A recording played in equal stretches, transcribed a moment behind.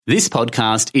This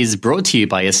podcast is brought to you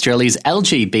by Australia's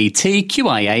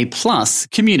LGBTQIA+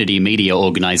 community media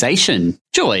organisation,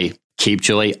 Joy. Keep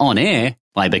Joy on air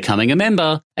by becoming a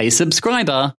member, a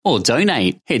subscriber, or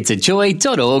donate. Head to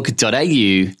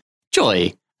joy.org.au.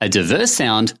 Joy, a diverse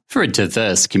sound for a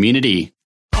diverse community.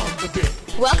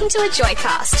 Welcome to a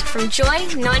Joycast from Joy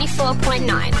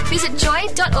 94.9. Visit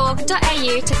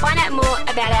joy.org.au to find out more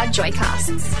about our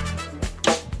Joycasts.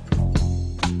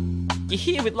 You're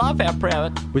here with Laugh Out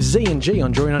Proud. With Z and G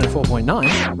on Joy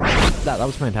 94.9. That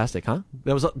was fantastic, huh?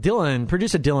 There was Dylan,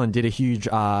 producer Dylan did a huge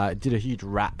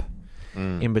rap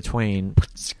in between.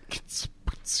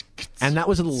 And that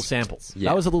was a little sample. Yeah.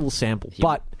 That was a little sample.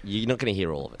 But You're not going to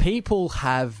hear all of it. people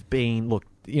have been,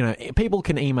 people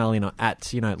can email in at,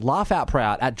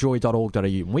 laughoutproud@joy.org.au.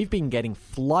 And we've been getting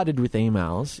flooded with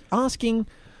emails asking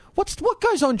what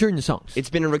goes on during the songs. It's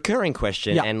been a recurring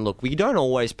question, Yeah. and look, we don't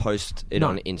always post it No.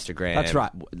 on Instagram. That's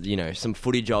right. Some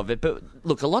footage of it, but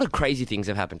look, a lot of crazy things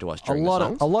have happened to us during the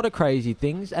songs. A lot of crazy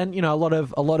things, and a lot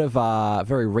of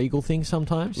very regal things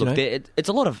sometimes. Look, it's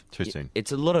a lot of Too soon.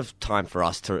 It's a lot of time for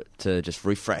us to just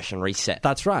refresh and reset.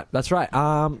 That's right.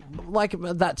 Like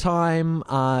at that time,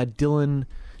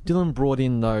 Dylan brought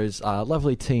in those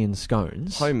lovely tea and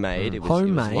scones. Homemade. It was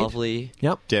Homemade. lovely.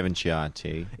 Yep. Devonshire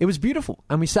tea, It was beautiful.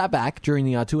 And we sat back during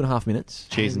the 2.5 minutes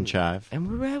cheese and chive. And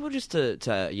we were able just to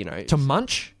to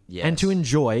munch Yes. and to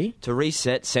enjoy. to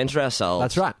reset, center ourselves.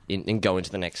 That's right. And go into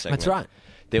the next segment. That's right.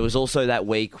 There was also that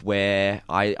week where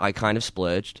I kind of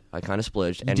splurged. And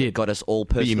did. it got us all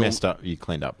But personal. you messed up. You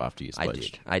cleaned up after you I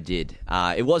splurged. did.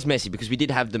 It was messy because we did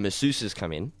have the masseuses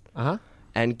come in Uh-huh.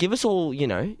 and give us all,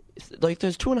 like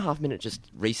those 2.5 minute just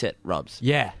reset rubs.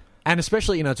 Yeah. And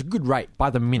especially, it's a good rate by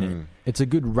the minute. It's a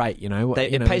good rate,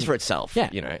 It pays for itself. Yeah.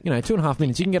 2.5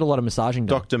 minutes. You can get a lot of massaging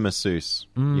done. Dr. Masseuse,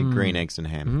 your green eggs and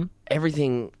ham.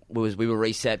 Everything we were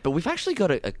reset, but we've actually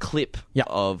got a clip Yeah.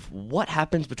 of what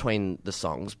happens between the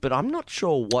songs, but I'm not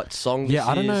sure what song this Yeah,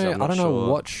 I don't know. is.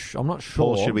 I'm not sure.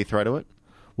 Paul, should we throw to it?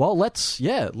 Well, let's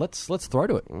throw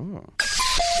to it.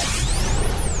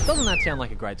 Doesn't that sound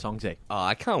like a great song, Z? Oh,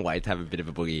 I can't wait to have a bit of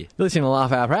a boogie. You're listening to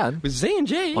Laugh Out Proud With Z and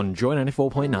G. on Joy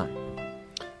 94.9.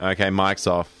 Okay, mic's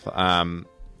off.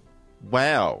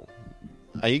 Wow.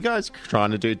 Are you guys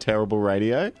trying to do terrible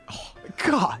radio?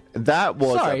 God. That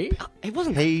was Sorry. It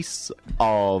wasn't. a piece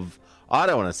of, I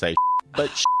don't want to say but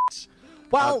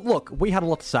Well, look, we had a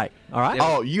lot to say, all right?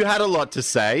 Oh, you had a lot to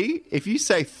say. If you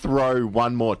say throw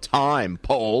one more time,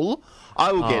 Paul,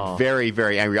 I will get very,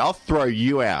 very angry. I'll throw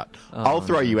you out. I'll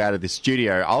throw you out of the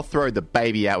studio. I'll throw the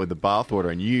baby out with the bathwater,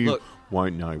 and you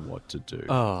won't know what to do.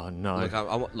 Oh,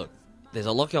 no. Look, there's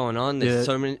a lot going on. There's Yeah,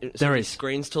 so many there is.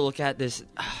 screens to look at.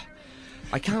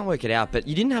 I can't work it out, but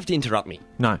you didn't have to interrupt me.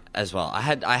 No. As well.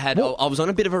 I Well- was on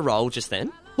a bit of a roll just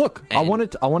then. Look, I And-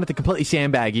 wanted to completely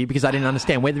sandbag you because I didn't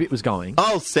understand where the bit was going.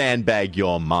 I'll sandbag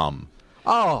your mum.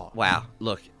 Oh, Wow.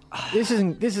 Look, this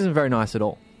isn't very nice at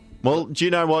all. Well, do you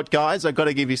know what, guys? I've got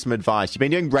to give you some advice. You've been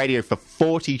doing radio for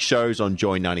 40 shows on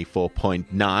Joy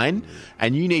 94.9,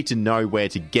 and you need to know where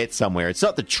to get somewhere. It's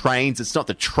not the trains, it's not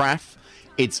the traff,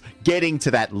 it's getting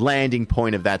to that landing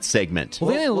point of that segment.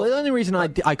 Well, the only reason I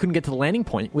couldn't get to the landing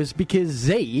point was because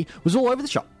Z was all over the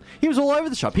shop. He was all over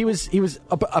the shop. He was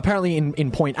apparently in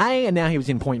point A, and now he was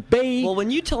in point B. well, when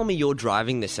you tell me you're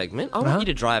driving this segment, I want you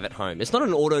to drive at home. It's not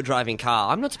an auto-driving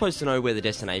car. I'm not supposed to know where the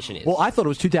destination is. Well, I thought it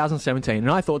was 2017,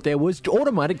 and I thought there was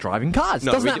automatic driving cars.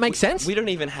 No, Doesn't we that d- make we- sense? We don't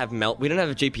even have we don't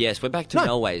have a GPS. We're back to No.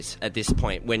 Melways at this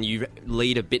point. When you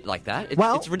lead a bit like that,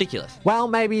 Well- it's ridiculous. Well,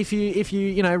 maybe if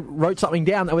you wrote something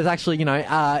down that was actually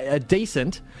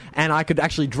decent, and I could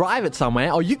actually drive it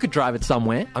somewhere, or you could drive it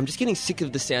somewhere. I'm just getting sick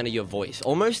of the sound of your voice.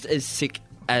 Almost as sick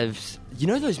as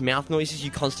those mouth noises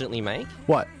you constantly make.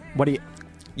 What? What do you?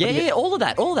 Yeah, all of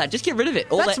that. Just get rid of it.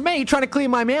 All That's that. me trying to clear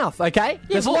my mouth. Okay,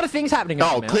 there's a lot of things happening. Oh,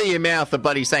 right now. clear your mouth for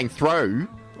bloody saying throw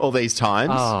all these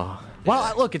times. Oh.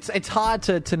 Well, look, it's hard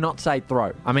to not say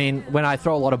throw. I mean, when I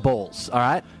throw a lot of balls, all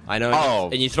right? I know. Oh.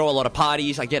 And you throw a lot of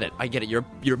parties. I get it. You're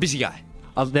a busy guy.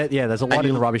 There's a lot And in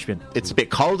you- the rubbish bin. It's a bit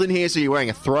cold in here, so you're wearing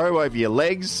a throw over your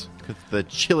legs with the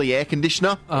chilly air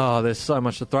conditioner. Oh, there's so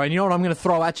much to throw. And you know what I'm going to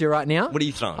throw at you right now? What are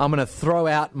you throwing? I'm going to throw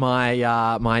out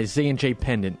my my Z&G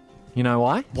pendant. You know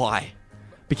why? Why?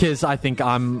 Because I think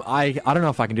I don't know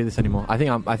if I can do this anymore. I think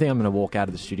I'm going to walk out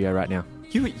of the studio right now.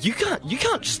 You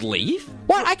can't just leave.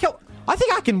 What? I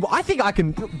think I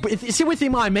can. It's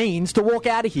within my means to walk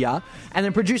out of here, and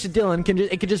then producer Dylan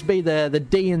it could just be the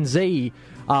D&Z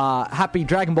Happy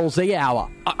Dragon Ball Z hour.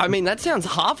 I mean, that sounds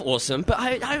half awesome, but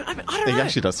I don't It know.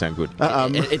 actually does sound good.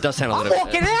 It does sound a I'm little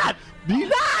walking out.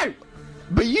 No.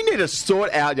 But you need to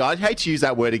sort out. I hate to use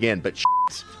that word again, but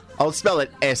I'll spell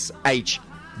it SHT.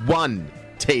 one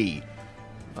T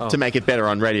to make it better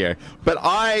on radio. But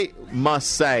I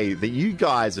must say that you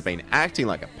guys have been acting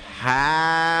like a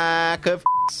pack of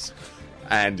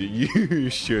and you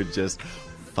should just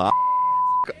fuck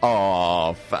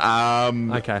off.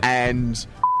 Okay. And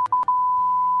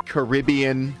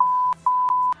Caribbean,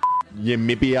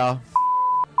 Namibia,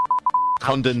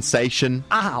 condensation,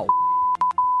 Ow.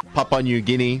 Papua New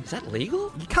Guinea, Is that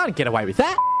legal? You can't get away with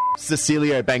that.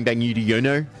 Cecilio Bang Bang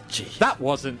Udiono, That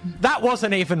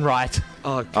wasn't even right.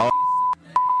 Oh, God.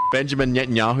 Benjamin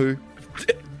Netanyahu.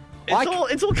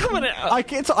 It's all coming out. I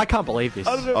can't believe this.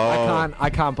 I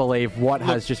can't believe what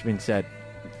has just been said.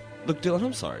 Look, Dylan,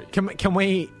 I'm sorry. Can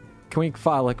we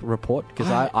file a report? Because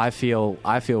I feel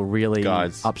really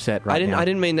Guys, upset right now. I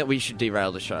didn't mean that we should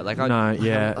derail the show.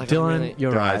 Dylan,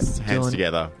 you're Guys, right. hands Dylan,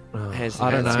 together. I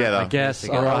don't know. together. I guess.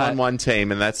 We're All right. on one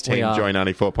team, and that's We Team are. Joy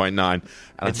 94.9.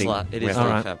 And It is we Live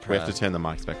have, Fab we have to Proud. turn the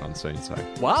mics back on soon. So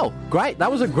Wow, great. That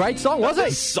was a great song, wasn't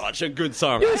it? Such a good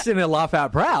song. You're listening to Laugh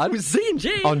Out Proud With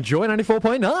Z&G. on Joy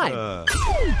 94.9.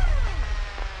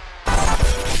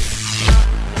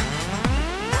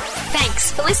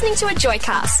 Thanks for listening to a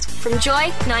Joycast from Joy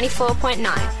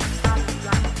 94.9.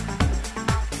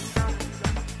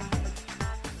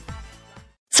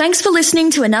 Thanks for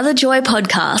listening to another Joy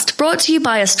podcast brought to you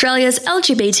by Australia's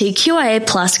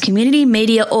LGBTQIA+ community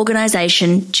media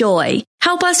organisation, Joy.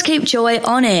 Help us keep Joy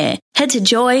on air. Head to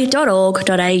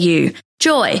joy.org.au.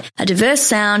 Joy, a diverse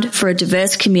sound for a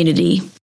diverse community.